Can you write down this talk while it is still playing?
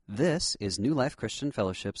This is New Life Christian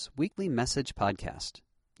Fellowship's weekly message podcast.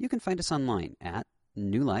 You can find us online at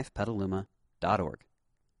newlifepetaluma.org.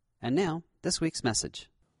 And now, this week's message.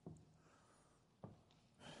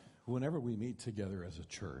 Whenever we meet together as a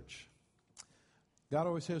church, God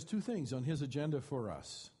always has two things on His agenda for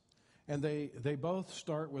us. And they both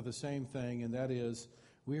start with the same thing, and that is,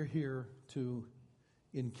 we're here to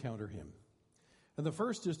encounter Him. And the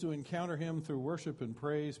first is to encounter Him through worship and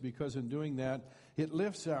praise, because in doing that, it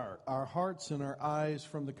lifts our hearts and our eyes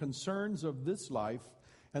from the concerns of this life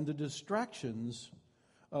and the distractions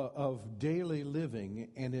of daily living,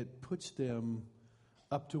 and it puts them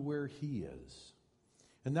up to where He is.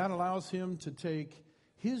 And that allows Him to take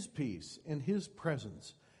His peace and His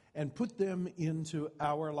presence and put them into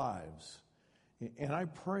our lives. And I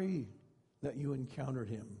pray that you encountered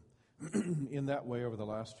Him in that way over the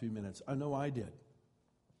last few minutes. I know I did.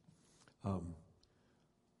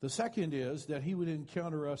 The second is that He would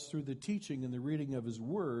encounter us through the teaching and the reading of His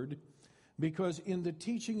Word, because in the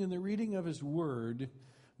teaching and the reading of His Word,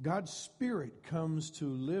 God's Spirit comes to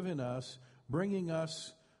live in us, bringing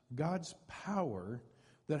us God's power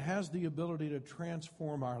that has the ability to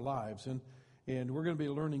transform our lives. And we're going to be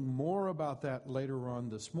learning more about that later on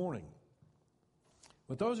this morning.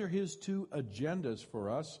 But those are His two agendas for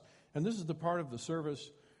us. And this is the part of the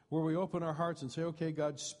service where we open our hearts and say, okay,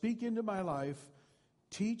 God, speak into my life,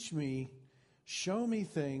 teach me, show me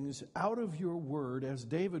things out of your word, as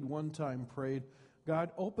David one time prayed,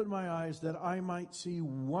 God, open my eyes that I might see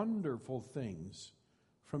wonderful things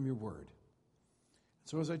from your word.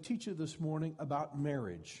 So as I teach you this morning about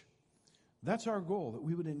marriage, that's our goal, that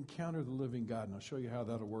we would encounter the living God. And I'll show you how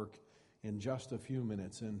that'll work in just a few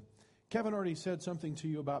minutes. And Kevin already said something to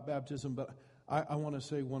you about baptism, but I want to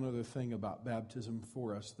say one other thing about baptism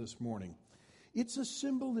for us this morning. It's a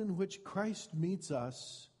symbol in which Christ meets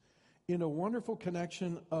us in a wonderful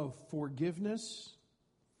connection of forgiveness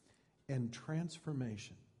and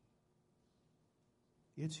transformation.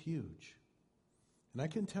 It's huge. And I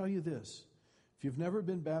can tell you this, if you've never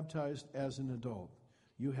been baptized as an adult,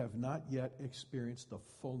 you have not yet experienced the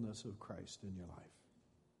fullness of Christ in your life.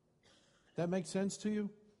 That makes sense to you?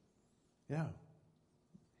 Yeah.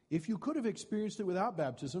 If you could have experienced it without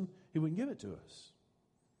baptism, He wouldn't give it to us.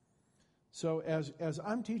 So as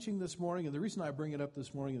I'm teaching this morning, and the reason I bring it up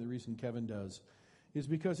this morning and the reason Kevin does, is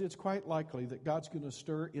because it's quite likely that God's going to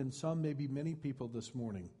stir in some, maybe many people this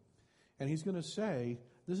morning. And He's going to say,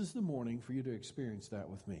 this is the morning for you to experience that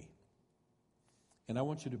with me. And I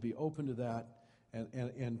want you to be open to that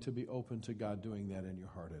and to be open to God doing that in your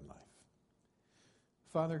heart and life.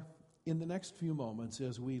 Father, in the next few moments,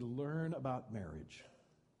 as we learn about marriage,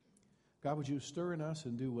 God, would you stir in us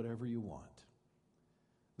and do whatever you want,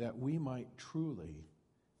 that we might truly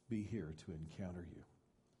be here to encounter you.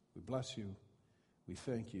 We bless you. We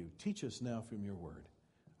thank you. Teach us now from your word.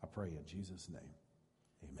 I pray in Jesus' name.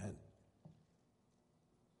 Amen.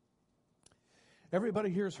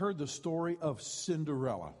 Everybody here has heard the story of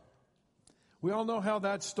Cinderella. We all know how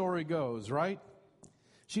that story goes, right?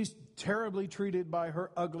 She's terribly treated by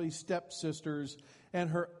her ugly stepsisters and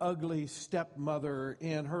her ugly stepmother,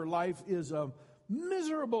 and her life is a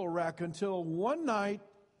miserable wreck until one night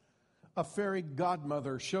a fairy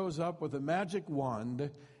godmother shows up with a magic wand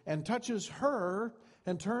and touches her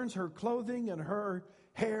and turns her clothing and her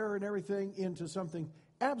hair and everything into something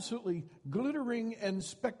absolutely glittering and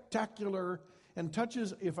spectacular, and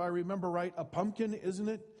touches, if I remember right, a pumpkin, isn't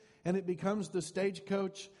it? And it becomes the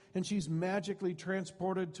stagecoach, and she's magically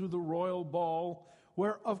transported to the royal ball,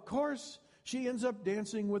 where, of course, she ends up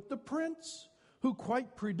dancing with the prince, who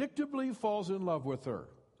quite predictably falls in love with her,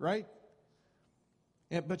 right?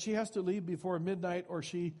 But she has to leave before midnight, or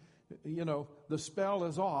the spell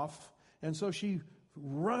is off. And so she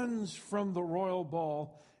runs from the royal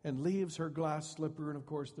ball and leaves her glass slipper. And of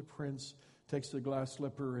course, the prince takes the glass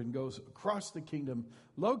slipper and goes across the kingdom,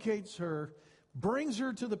 locates her, brings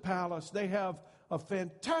her to the palace. They have a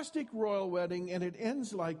fantastic royal wedding, and it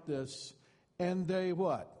ends like this. And they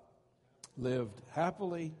what? Lived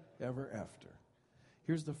happily ever after.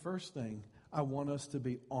 Here's the first thing I want us to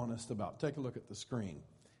be honest about. Take a look at the screen.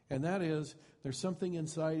 And that is, there's something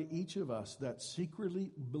inside each of us that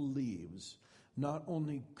secretly believes not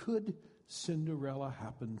only could Cinderella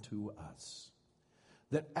happen to us,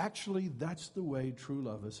 that actually that's the way true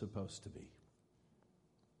love is supposed to be.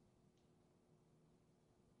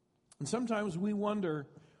 And sometimes we wonder,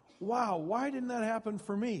 wow, why didn't that happen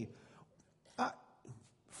for me?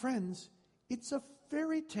 Friends, it's a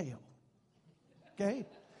fairy tale, okay?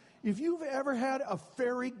 If you've ever had a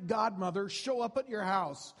fairy godmother show up at your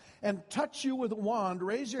house and touch you with a wand,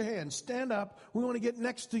 raise your hand, stand up, we want to get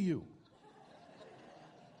next to you.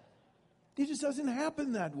 It just doesn't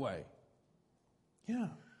happen that way. Yeah.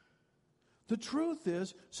 The truth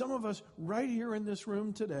is, some of us right here in this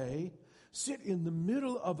room today sit in the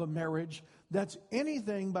middle of a marriage that's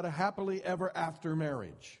anything but a happily ever after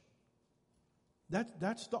marriage.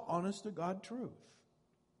 That's the honest to God truth.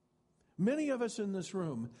 Many of us in this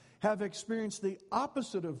room have experienced the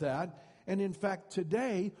opposite of that, and in fact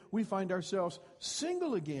today we find ourselves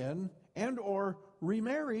single again and or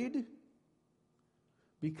remarried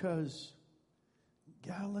because,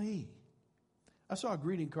 golly, I saw a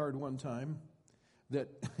greeting card one time that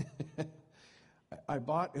I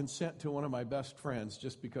bought and sent to one of my best friends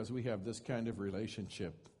just because we have this kind of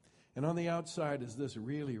relationship. And on the outside is this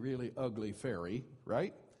really, really ugly fairy,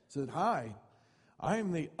 right? It said, "Hi,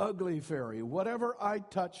 I'm the ugly fairy. Whatever I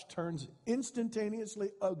touch turns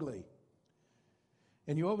instantaneously ugly."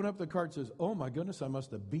 And you open up the card, it says, "Oh my goodness, I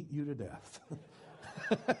must have beat you to death."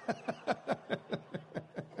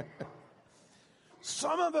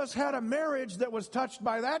 Some of us had a marriage that was touched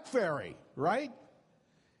by that fairy, right?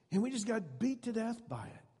 And we just got beat to death by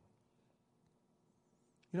it.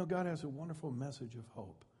 You know, God has a wonderful message of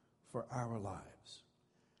hope for our lives.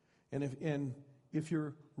 And if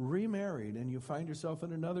you're remarried and you find yourself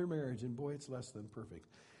in another marriage, and boy, it's less than perfect,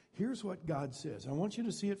 here's what God says. I want you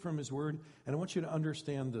to see it from His Word, and I want you to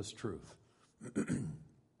understand this truth.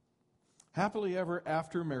 Happily ever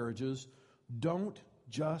after marriages don't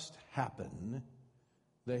just happen.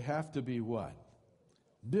 They have to be what?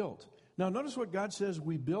 Built. Now, notice what God says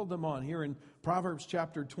we build them on here in Proverbs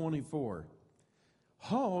chapter 24.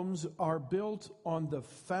 Homes are built on the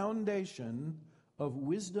foundation of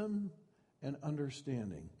wisdom and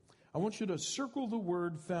understanding. I want you to circle the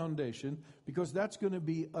word foundation because that's going to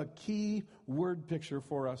be a key word picture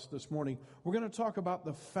for us this morning. We're going to talk about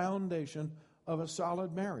the foundation of a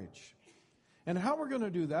solid marriage. And how we're going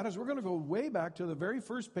to do that is we're going to go way back to the very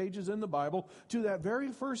first pages in the Bible, to that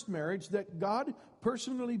very first marriage that God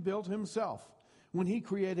personally built Himself. When He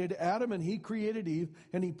created Adam and He created Eve,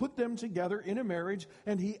 and He put them together in a marriage,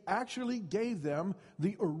 and He actually gave them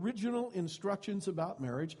the original instructions about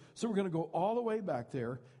marriage. So we're going to go all the way back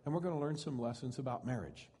there, and we're going to learn some lessons about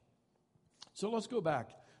marriage. So let's go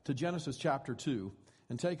back to Genesis chapter 2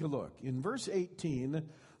 and take a look. In verse 18,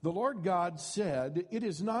 the Lord God said, "It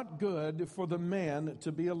is not good for the man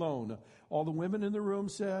to be alone." All the women in the room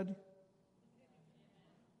said,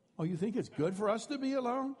 "Oh, you think it's good for us to be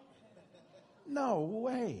alone?" No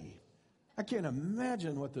way. I can't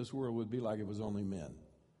imagine what this world would be like if it was only men.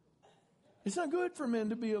 It's not good for men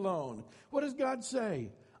to be alone. What does God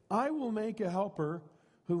say? "I will make a helper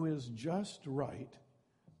who is just right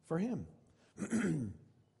for him."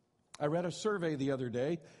 I read a survey the other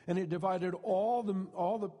day, and it divided all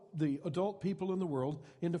the adult people in the world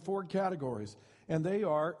into 4 categories. And they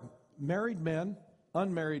are married men,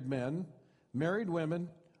 married women,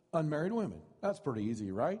 unmarried women. That's pretty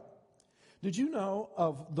easy, right? Did you know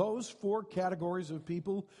of those 4 categories of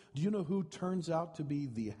people, do you know who turns out to be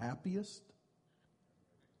the happiest?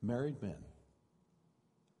 Married men.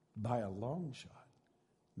 By a long shot.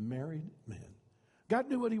 Married men. God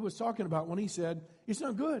knew what He was talking about when He said, it's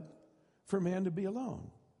not good for a man to be alone.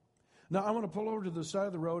 Now, I want to pull over to the side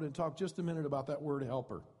of the road and talk just a minute about that word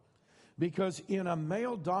helper. Because in a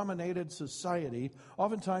male-dominated society,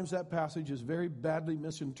 oftentimes that passage is very badly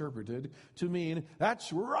misinterpreted to mean,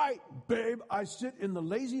 that's right, babe, I sit in the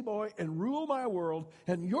lazy boy and rule my world,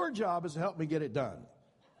 and your job is to help me get it done.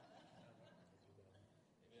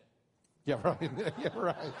 Yeah, right. Yeah,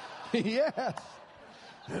 right. Yes.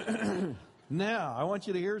 Now, I want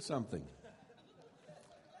you to hear something.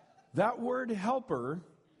 That word helper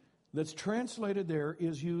that's translated there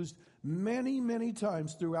is used many, many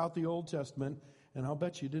times throughout the Old Testament, and I'll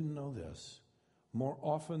bet you didn't know this. More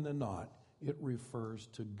often than not, it refers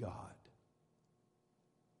to God.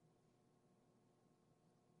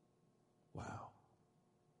 Wow.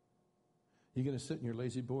 You going to sit in your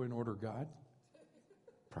lazy boy and order God?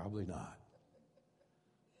 Probably not.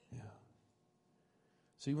 Yeah.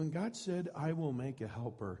 See, when God said, "I will make a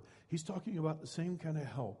helper," He's talking about the same kind of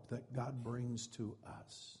help that God brings to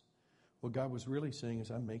us. What God was really saying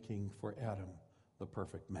is, I'm making for Adam the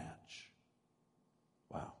perfect match.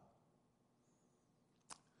 Wow.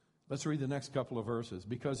 Let's read the next couple of verses,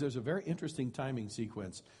 because there's a very interesting timing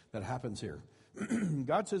sequence that happens here.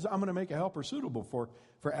 God says, I'm going to make a helper suitable for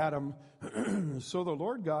Adam. So the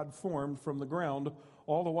Lord God formed from the ground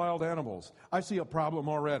all the wild animals. I see a problem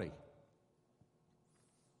already.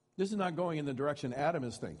 This is not going in the direction Adam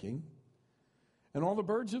is thinking. and all the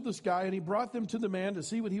birds of the sky, and he brought them to the man to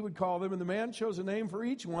see what he would call them. And the man chose a name for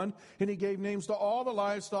each one, and he gave names to all the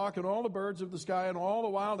livestock and all the birds of the sky and all the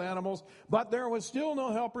wild animals. But there was still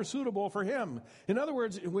no helper suitable for him. In other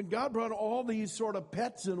words, when God brought all these sort of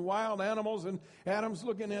pets and wild animals, and Adam's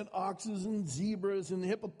looking at oxes and zebras and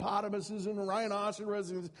hippopotamuses and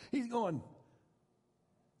rhinoceroses, he's going,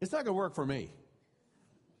 it's not going to work for me.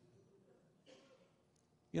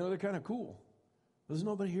 You know, they're kind of cool. There's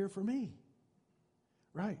nobody here for me.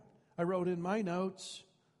 Right. I wrote in my notes,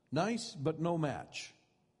 nice but no match.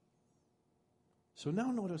 So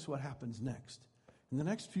now notice what happens next. In the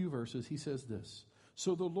next few verses, he says this.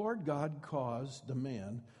 So the Lord God caused the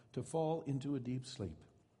man to fall into a deep sleep.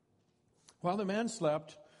 While the man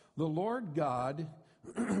slept, the Lord God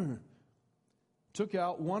took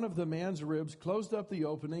out one of the man's ribs, closed up the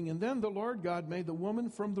opening, and then the Lord God made the woman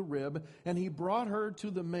from the rib, and he brought her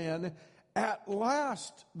to the man. At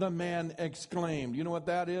last, the man exclaimed. You know what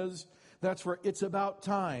that is? That's where it's about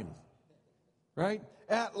time. Right?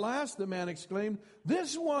 At last, the man exclaimed,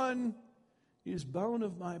 this one is bone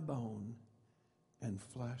of my bone and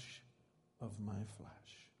flesh of my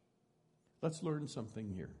flesh. Let's learn something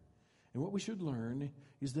here. And what we should learn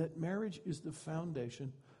is that marriage is the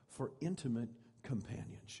foundation for intimate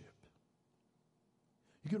companionship.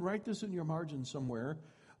 You can write this in your margin somewhere.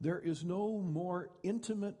 There is no more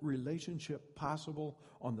intimate relationship possible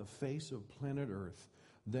on the face of planet Earth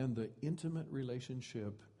than the intimate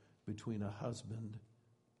relationship between a husband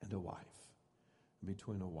and a wife,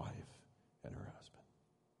 between a wife and her husband.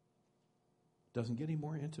 Doesn't get any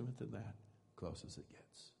more intimate than that, close as it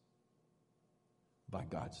gets, by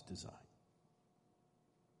God's design.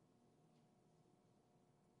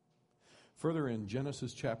 Further in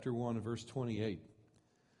Genesis chapter 1, verse 28,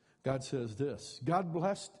 God says this, God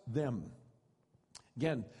blessed them.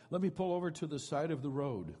 Again, let me pull over to the side of the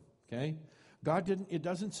road, okay? It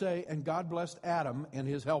doesn't say, and God blessed Adam and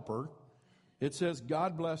his helper. It says,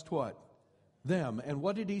 God blessed what? Them. And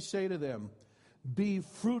what did he say to them? Be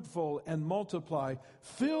fruitful and multiply.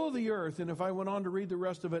 Fill the earth. And if I went on to read the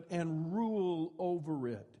rest of it, and rule over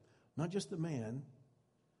it. Not just the man,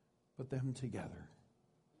 but them together.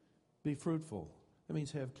 Be fruitful. That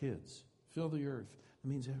means have kids. Fill the earth. It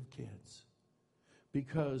means have kids.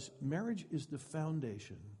 Because marriage is the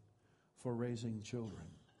foundation for raising children.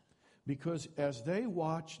 Because as they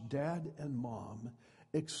watch dad and mom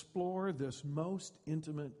explore this most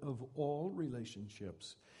intimate of all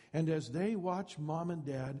relationships, and as they watch mom and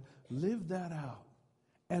dad live that out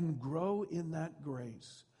and grow in that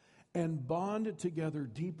grace and bond together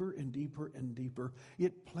deeper and deeper and deeper,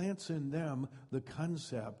 it plants in them the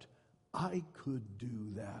concept, I could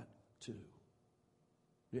do that too.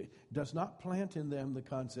 It does not plant in them the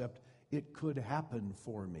concept, it could happen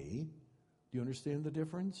for me. Do you understand the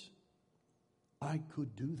difference? I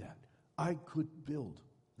could do that. I could build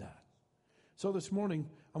that. So this morning,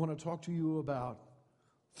 I want to talk to you about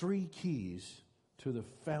 3 keys to the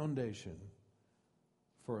foundation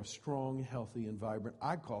for a strong, healthy, and vibrant,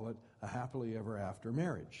 I call it a happily ever after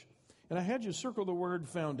marriage. And I had you circle the word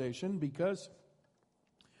foundation because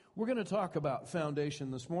we're going to talk about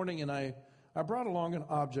foundation this morning, and I brought along an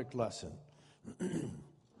object lesson.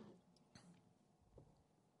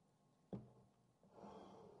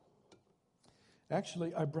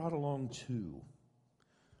 Actually, I brought along 2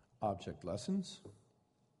 object lessons.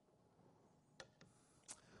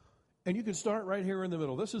 And you can start right here in the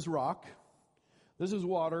middle. This is rock, this is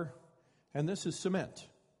water, and this is cement.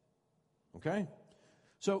 Okay?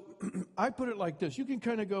 So I put it like this. You can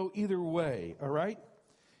kind of go either way, all right?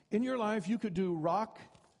 In your life, you could do rock,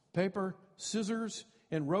 paper, scissors,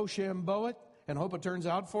 and Rochambeau it and hope it turns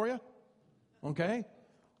out for you. Okay?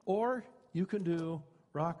 Or you can do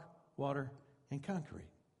rock, water, and concrete.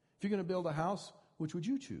 If you're going to build a house, which would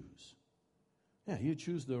you choose? Yeah, you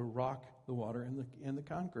choose the rock, the water, and the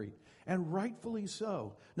concrete. And rightfully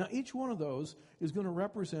so. Now, each one of those is going to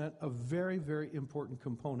represent a very, very important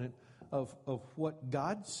component of what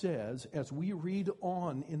God says as we read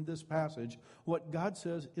on in this passage, what God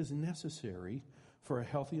says is necessary for a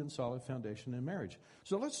healthy and solid foundation in marriage.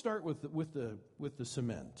 So let's start with the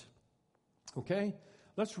cement. Okay?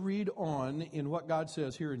 Let's read on in what God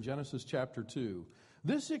says here in Genesis chapter 2.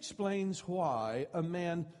 This explains why a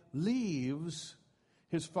man leaves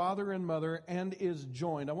his father and mother and is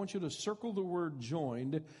joined. I want you to circle the word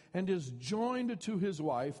joined, and is joined to his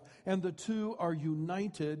wife, and the two are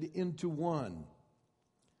united into one.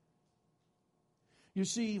 You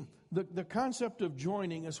see, the concept of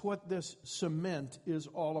joining is what this cement is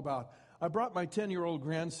all about. I brought my 10-year-old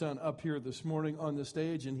grandson up here this morning on the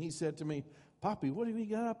stage, and he said to me, Poppy, what have you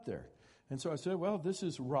got up there? And so I said, well, this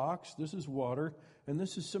is rocks, this is water, and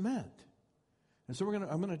this is cement. And so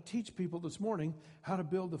I'm going to teach people this morning how to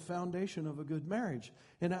build the foundation of a good marriage.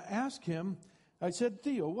 And I asked him, I said,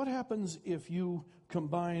 Theo, what happens if you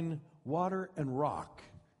combine water and rock?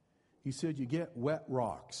 He said, you get wet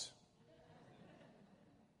rocks.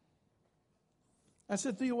 I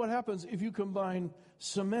said, Theo, what happens if you combine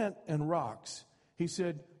cement and rocks? He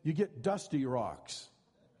said, you get dusty rocks.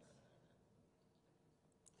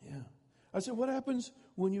 Yeah. I said, what happens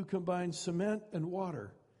when you combine cement and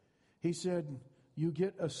water? He said, you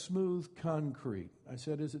get a smooth concrete. I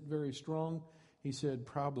said, is it very strong? He said,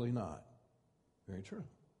 probably not. Very true.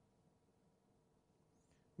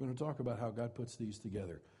 We're going to talk about how God puts these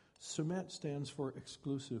together. Cement stands for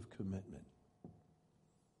exclusive commitment.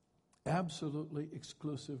 Absolutely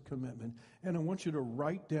exclusive commitment. And I want you to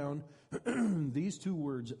write down these two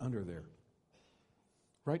words under there.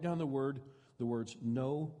 Write down the words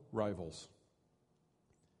no rivals.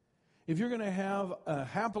 If you're going to have a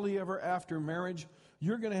happily ever after marriage,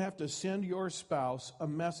 you're going to have to send your spouse a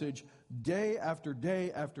message day after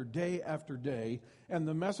day after day after day. And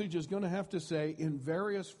the message is going to have to say in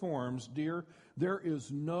various forms, dear, there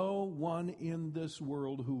is no one in this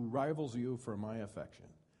world who rivals you for my affection.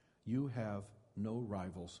 You have no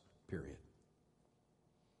rivals, period.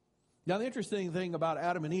 Now, the interesting thing about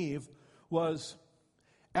Adam and Eve was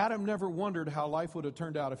Adam never wondered how life would have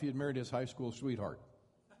turned out if he had married his high school sweetheart.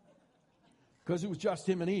 Because it was just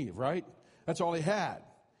him and Eve, right? That's all he had.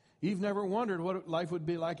 Eve never wondered what life would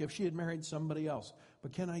be like if she had married somebody else.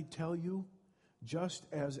 But can I tell you, just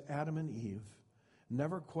as Adam and Eve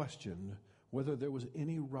never questioned whether there was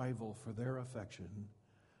any rival for their affection,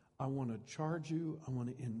 I want to charge you, I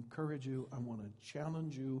want to encourage you, I want to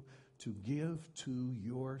challenge you to give to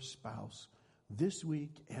your spouse this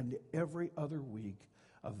week and every other week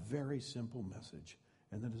a very simple message.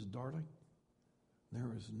 And that is, darling,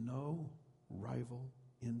 there is no rival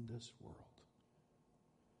in this world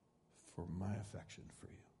for my affection for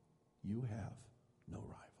you. You have no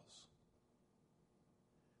rivals.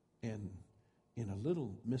 And in a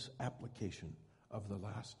little misapplication of the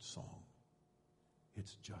last song,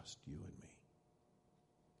 it's just you and me.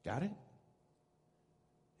 Got it?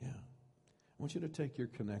 Yeah. I want you to take your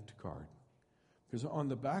Connect card. Because on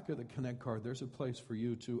the back of the Connect card, there's a place for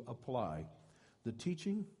you to apply the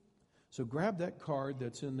teaching. So grab that card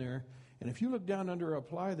that's in there. And if you look down under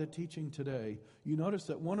Apply the Teaching Today, you notice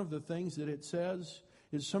that one of the things that it says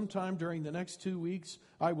is sometime during the next 2 weeks,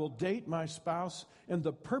 I will date my spouse. And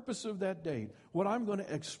the purpose of that date, what I'm going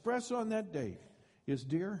to express on that date is,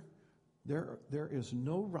 dear, there is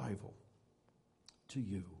no rival to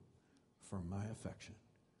you for my affection.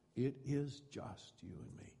 It is just you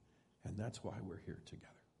and me. And that's why we're here together.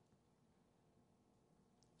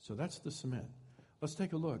 So that's the cement. Let's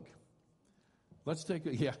take a look.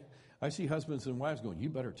 I see husbands and wives going, you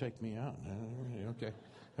better take me out. Okay.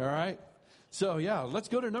 All right. So yeah, let's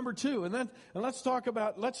go to number 2. And let's talk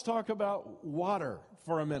about water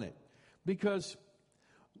for a minute. Because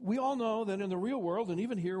we all know that in the real world, and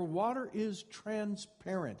even here, water is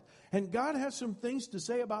transparent. And God has some things to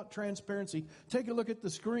say about transparency. Take a look at the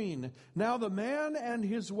screen. Now the man and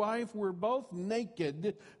his wife were both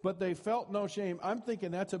naked, but they felt no shame. I'm thinking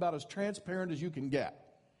that's about as transparent as you can get.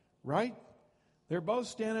 Right? They're both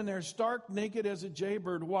standing there stark naked as a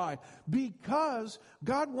jaybird. Why? Because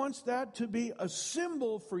God wants that to be a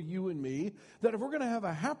symbol for you and me, that if we're going to have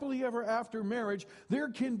a happily ever after marriage, there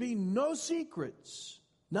can be no secrets.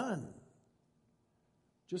 None.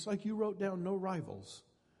 Just like you wrote down no rivals,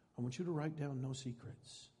 I want you to write down no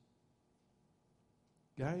secrets.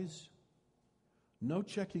 Guys, no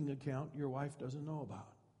checking account your wife doesn't know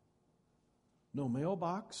about. No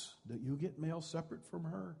mailbox that you get mail separate from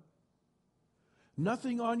her.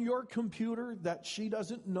 Nothing on your computer that she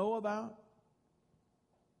doesn't know about.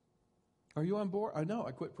 Are you on board? I know,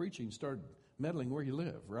 I quit preaching, started meddling where you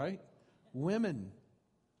live, right? Women,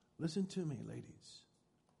 listen to me, ladies.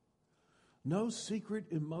 No secret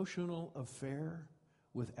emotional affair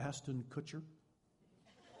with Ashton Kutcher.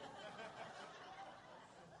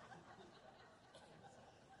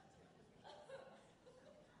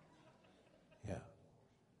 Yeah.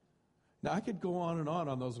 Now, I could go on and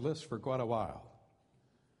on those lists for quite a while.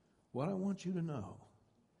 What I want you to know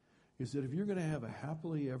is that if you're going to have a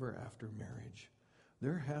happily ever after marriage,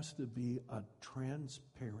 there has to be a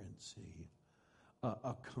transparency,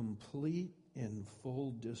 a complete and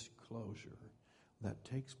full disclosure that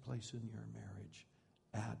takes place in your marriage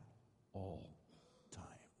at all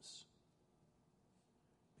times.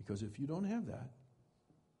 Because if you don't have that,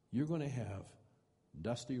 you're going to have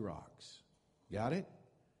dusty rocks. Got it?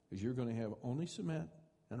 Because you're going to have only cement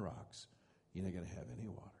and rocks. you're not going to have any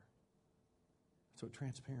water. That's what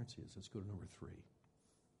transparency is. Let's go to number 3.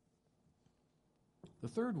 The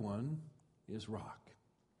third one is rock.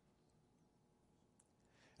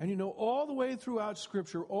 And you know, all the way throughout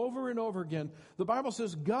Scripture, over and over again, the Bible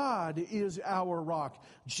says God is our rock.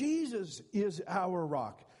 Jesus is our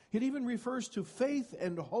rock. It even refers to faith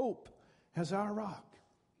and hope as our rock.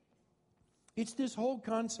 It's this whole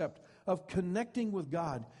concept of connecting with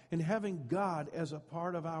God and having God as a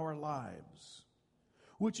part of our lives.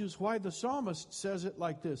 Which is why the psalmist says it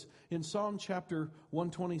like this. In Psalm chapter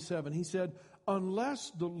 127, he said,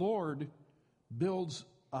 unless the Lord builds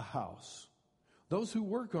a house, those who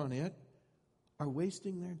work on it are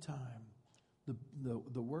wasting their time.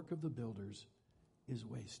 The work of the builders is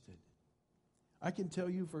wasted. I can tell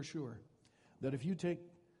you for sure that if you take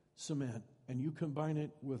cement and you combine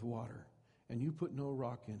it with water and you put no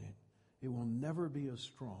rock in it, it will never be as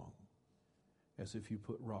strong as if you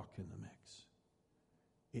put rock in the mix.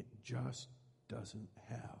 It just doesn't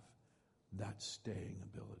have that staying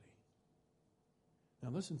ability. Now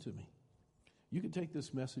listen to me. You could take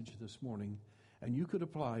this message this morning and you could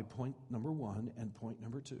apply point number 1 and point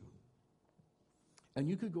number 2. And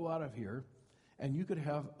you could go out of here and you could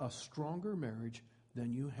have a stronger marriage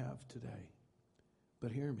than you have today.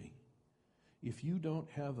 But hear me. If you don't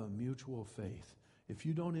have a mutual faith, if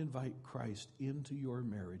you don't invite Christ into your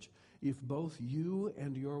marriage, if both you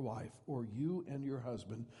and your wife or you and your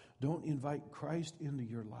husband don't invite Christ into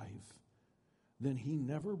your life, then he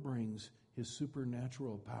never brings his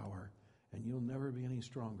supernatural power, and you'll never be any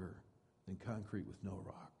stronger than concrete with no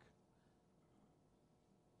rock.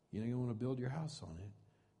 You don't want to build your house on it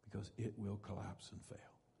because it will collapse and fail.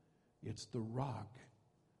 It's the rock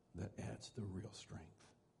that adds the real strength.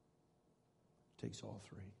 It takes all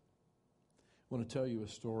 3. I want to tell you a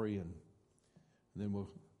story, and then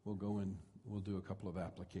we'll go in. We'll do a couple of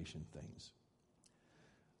application things.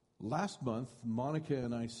 Last month, Monica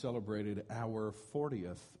and I celebrated our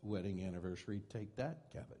 40th wedding anniversary. Take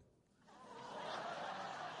that, Kevin.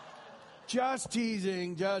 Just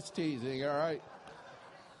teasing, all right?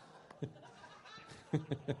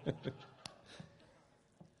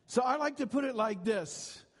 So I like to put it like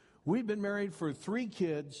this. We've been married for 3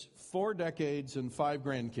 kids, 4 decades, and 5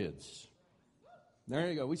 grandkids. There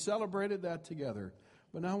you go. We celebrated that together.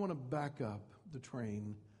 But now I want to back up the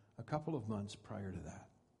train a couple of months prior to that.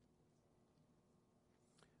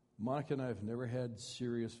 Monica and I have never had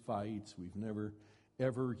serious fights. We've never,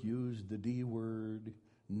 ever used the D word.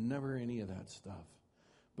 Never any of that stuff.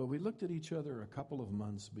 But we looked at each other a couple of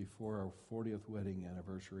months before our 40th wedding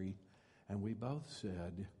anniversary, and we both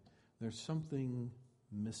said, there's something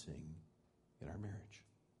missing in our marriage.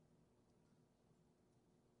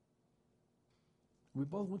 We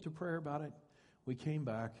both went to prayer about it. We came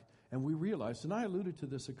back, and we realized, and I alluded to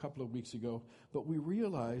this a couple of weeks ago, but we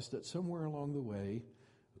realized that somewhere along the way,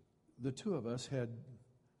 the two of us had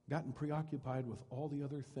gotten preoccupied with all the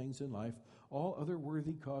other things in life, all other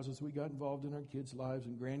worthy causes. We got involved in our kids' lives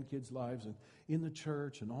and grandkids' lives and in the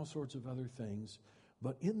church and all sorts of other things.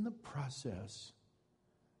 But in the process,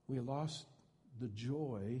 we lost the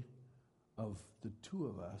joy of the two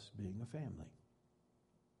of us being a family.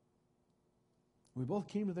 We both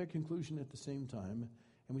came to that conclusion at the same time,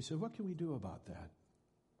 and we said, what can we do about that?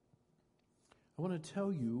 I want to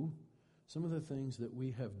tell you some of the things that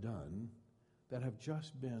we have done that have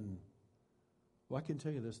just been, well, I can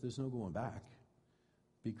tell you this, there's no going back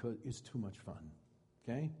because it's too much fun,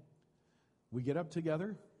 okay? We get up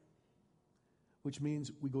together, which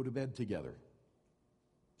means we go to bed together.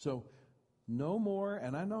 So no more,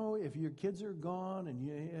 and I know if your kids are gone and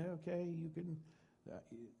you can,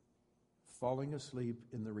 falling asleep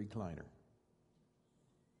in the recliner.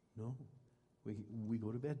 No, we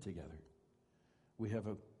go to bed together. We have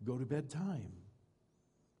a go to bed time.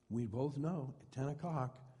 We both know at 10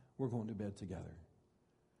 o'clock we're going to bed together.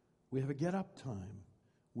 We have a get up time.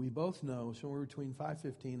 We both know somewhere between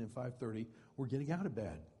 5:15 and 5:30 we're getting out of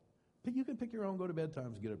bed. But you can pick your own go to bed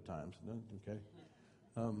times, get up times. Okay.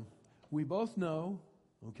 We both know,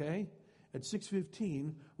 okay, at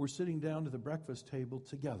 6:15 we're sitting down to the breakfast table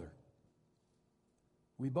together.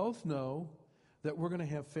 We both know that we're going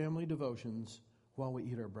to have family devotions while we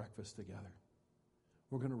eat our breakfast together.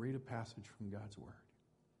 We're going to read a passage from God's Word.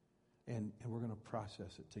 And we're going to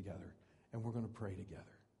process it together. And we're going to pray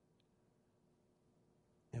together.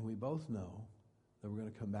 And we both know that we're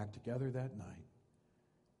going to come back together that night.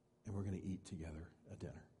 And we're going to eat together at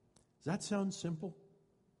dinner. Does that sound simple?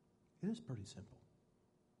 It is pretty simple.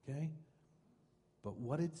 Okay? But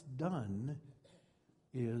what it's done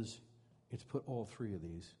is it's put all 3 of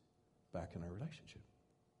these back in our relationship.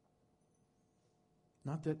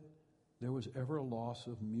 Not that there was ever a loss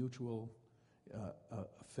of mutual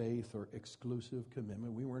faith or exclusive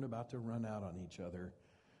commitment. We weren't about to run out on each other,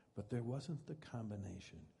 but there wasn't the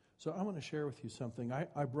combination. So I want to share with you something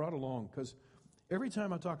I brought along, because every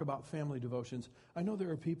time I talk about family devotions, I know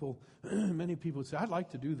there are people, many people say, I'd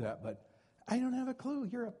like to do that, but I don't have a clue.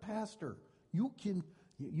 You're a pastor. You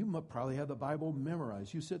probably have the Bible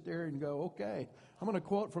memorized. You sit there and go, okay, I'm going to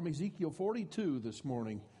quote from Ezekiel 42 this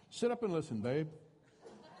morning. Sit up and listen, babe.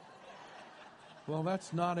 Well,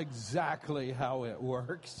 that's not exactly how it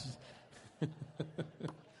works.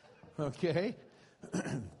 Okay?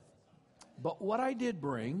 But what I did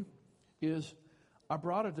bring is I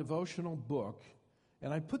brought a devotional book,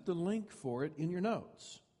 and I put the link for it in your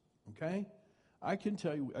notes. Okay? I can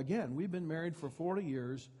tell you, again, we've been married for 40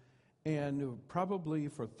 years, and probably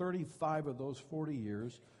for 35 of those 40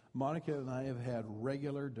 years, Monica and I have had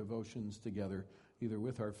regular devotions together, either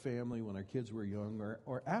with our family when our kids were young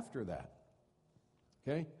or after that.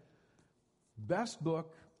 Okay? Best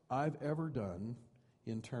book I've ever done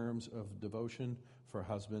in terms of devotion for a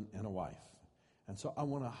husband and a wife. And so I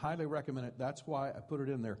want to highly recommend it. That's why I put it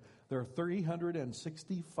in there. There are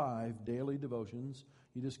 365 daily devotions.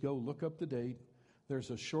 You just go look up the date. There's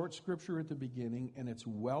a short scripture at the beginning, and it's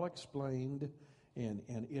well explained, and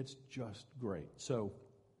it's just great. So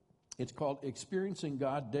it's called Experiencing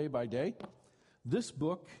God Day by Day. This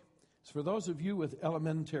book is for those of you with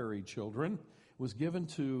elementary children. It was given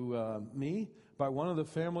to me by one of the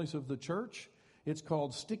families of the church. It's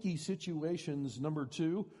called Sticky Situations Number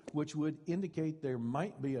 2, which would indicate there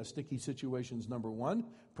might be a Sticky Situations Number 1,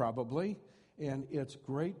 probably. And it's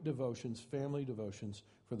great devotions, family devotions,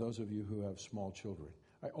 for those of you who have small children.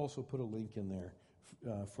 I also put a link in there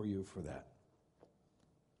for you for that.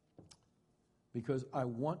 Because I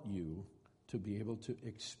want you to be able to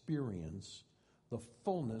experience the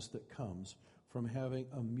fullness that comes from having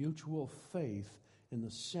a mutual faith in the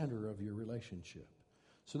center of your relationship.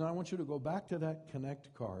 So now I want you to go back to that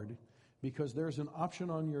Connect card, because there's an option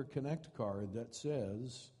on your Connect card that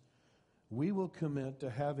says, we will commit to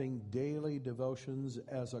having daily devotions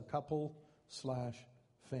as a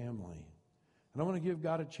couple/family. And I want to give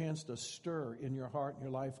God a chance to stir in your heart and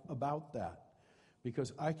your life about that.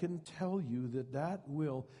 Because I can tell you that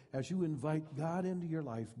will, as you invite God into your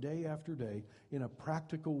life day after day in a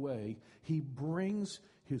practical way, He brings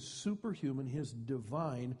His superhuman, His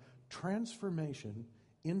divine transformation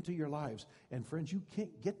into your lives. And friends, you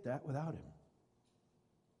can't get that without Him.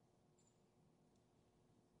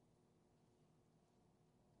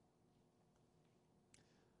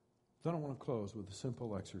 Then I want to close with a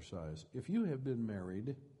simple exercise. If you have been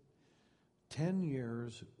married 10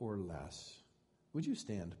 years or less, would you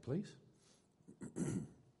stand, please?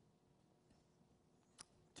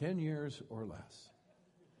 10 years or less.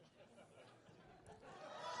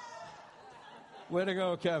 Way to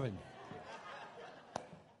go, Kevin.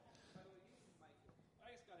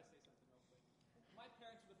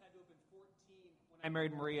 I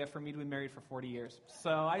married Maria for me to be married for 40 years.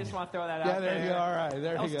 So I just want to throw that out there. Yeah, there you go. All right, there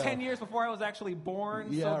that you go. was 10 years before I was actually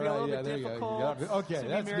born, Yeah, so it'll be a right, little bit difficult okay, to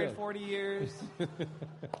that's be married good. 40 years.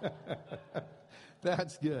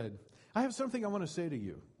 That's good. I have something I want to say to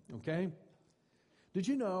you, okay? Did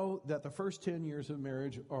you know that the first 10 years of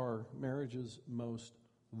marriage are marriage's most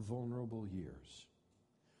vulnerable years?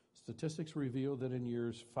 Statistics reveal that in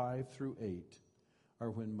years 5 through 8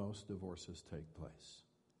 are when most divorces take place.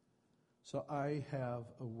 So I have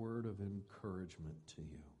a word of encouragement to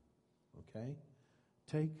you, okay?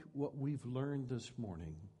 Take what we've learned this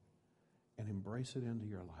morning and embrace it into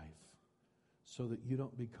your life so that you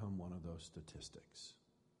don't become one of those statistics.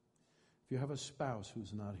 If you have a spouse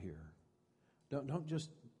who's not here, don't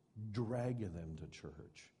just drag them to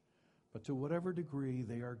church, but to whatever degree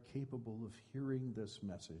they are capable of hearing this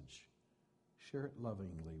message, share it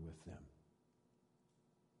lovingly with them.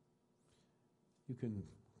 You can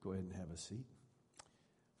go ahead and have a seat.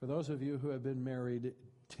 For those of you who have been married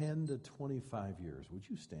 10 to 25 years, would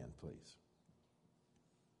you stand, please?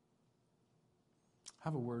 I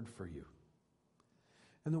have a word for you.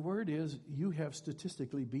 And the word is, you have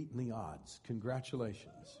statistically beaten the odds.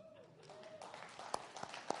 Congratulations.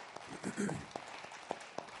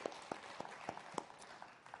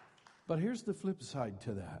 But here's the flip side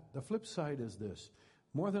to that. The flip side is this.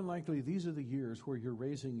 More than likely, these are the years where you're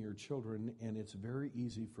raising your children, and it's very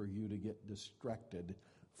easy for you to get distracted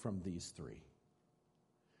from these three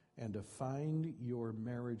and to find your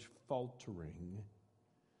marriage faltering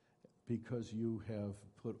because you have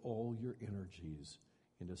put all your energies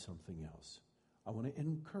into something else. I want to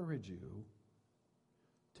encourage you,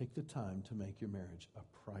 take the time to make your marriage a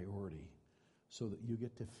priority so that you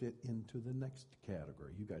get to fit into the next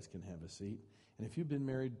category. You guys can have a seat. And if you've been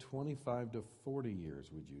married 25 to 40 years,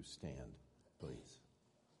 would you stand, please?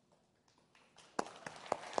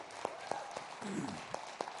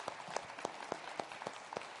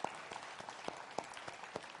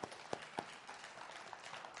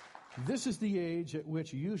 This is the age at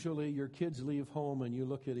which usually your kids leave home and you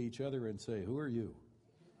look at each other and say, "Who are you?"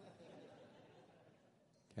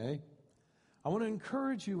 Okay? I want to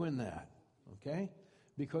encourage you in that, okay?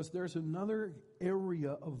 Because there's another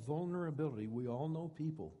area of vulnerability. We all know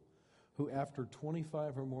people who, after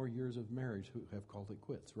 25 or more years of marriage, who have called it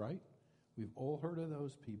quits, right? We've all heard of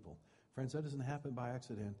those people. Friends, that doesn't happen by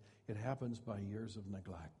accident. It happens by years of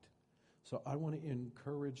neglect. So I want to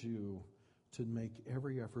encourage you to make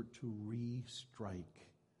every effort to re-strike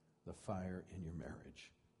the fire in your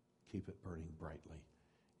marriage. Keep it burning brightly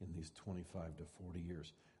in these 25 to 40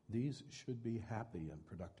 years. These should be happy and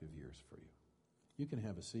productive years for you. You can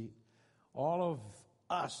have a seat. All of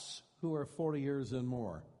us who are 40 years and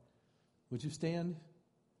more, would you stand?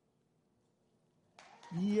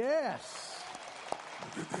 Yes.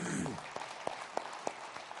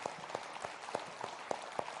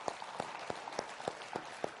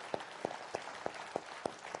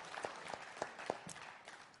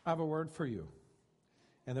 I have a word for you,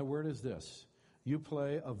 and that word is this. You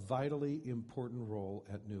play a vitally important role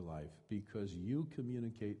at New Life because you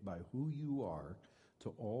communicate by who you are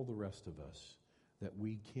to all the rest of us that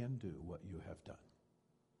we can do what you have done.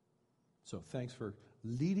 So thanks for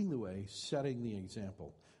leading the way, setting the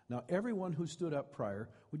example. Now, everyone who stood up prior,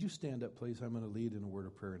 would you stand up, please? I'm going to lead in a word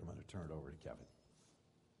of prayer, and I'm going to turn it over to Kevin.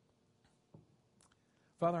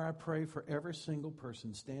 Father, I pray for every single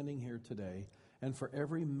person standing here today and for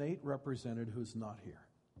every mate represented who's not here.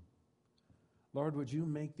 Lord, would you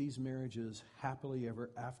make these marriages happily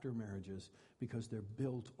ever after marriages because they're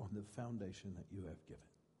built on the foundation that you have given.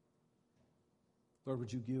 Lord,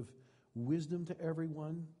 would you give wisdom to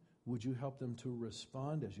everyone? Would you help them to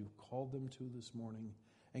respond as you've called them to this morning?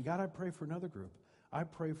 And God, I pray for another group. I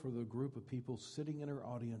pray for the group of people sitting in our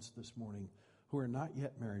audience this morning who are not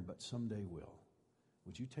yet married but someday will.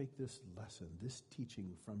 Would you take this lesson, this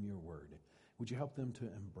teaching from your word? Would you help them to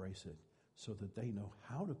embrace it so that they know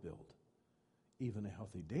how to build even a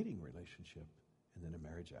healthy dating relationship and then a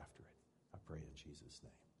marriage after it? I pray in Jesus'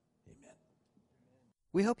 name. Amen.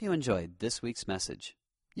 We hope you enjoyed this week's message.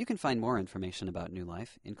 You can find more information about New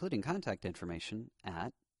Life, including contact information,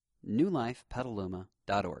 at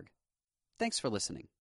newlifepetaluma.org. Thanks for listening.